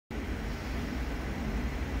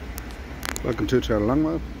Welcome to Toyota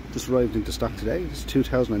Longmire. Just arrived into stock today. This is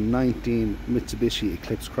 2019 Mitsubishi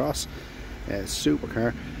Eclipse Cross,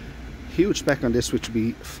 supercar. Huge spec on this, which will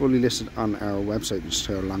be fully listed on our website, which is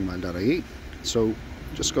toyotalongmire.ie. So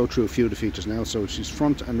just go through a few of the features now. So she's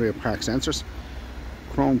front and rear park sensors,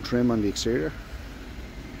 chrome trim on the exterior,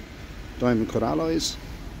 diamond cut alloys,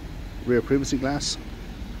 rear privacy glass.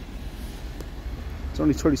 It's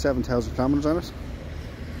only 37,000 kilometers on it.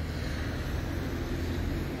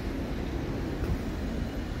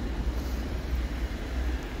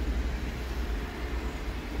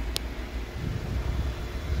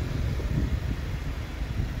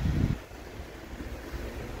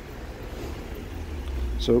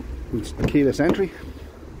 So it's the keyless entry,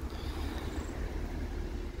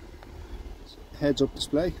 heads up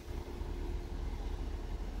display,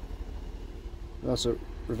 also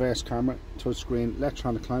reverse camera, touchscreen,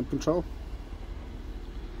 electronic climate control,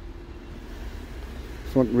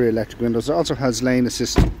 front and rear electric windows. It also has lane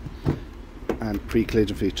assist and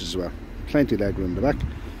pre-collision features as well. Plenty of leg room in the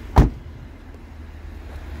back.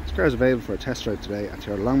 This car is available for a test drive today at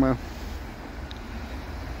Toyota Longmire.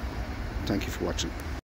 Thank you for watching.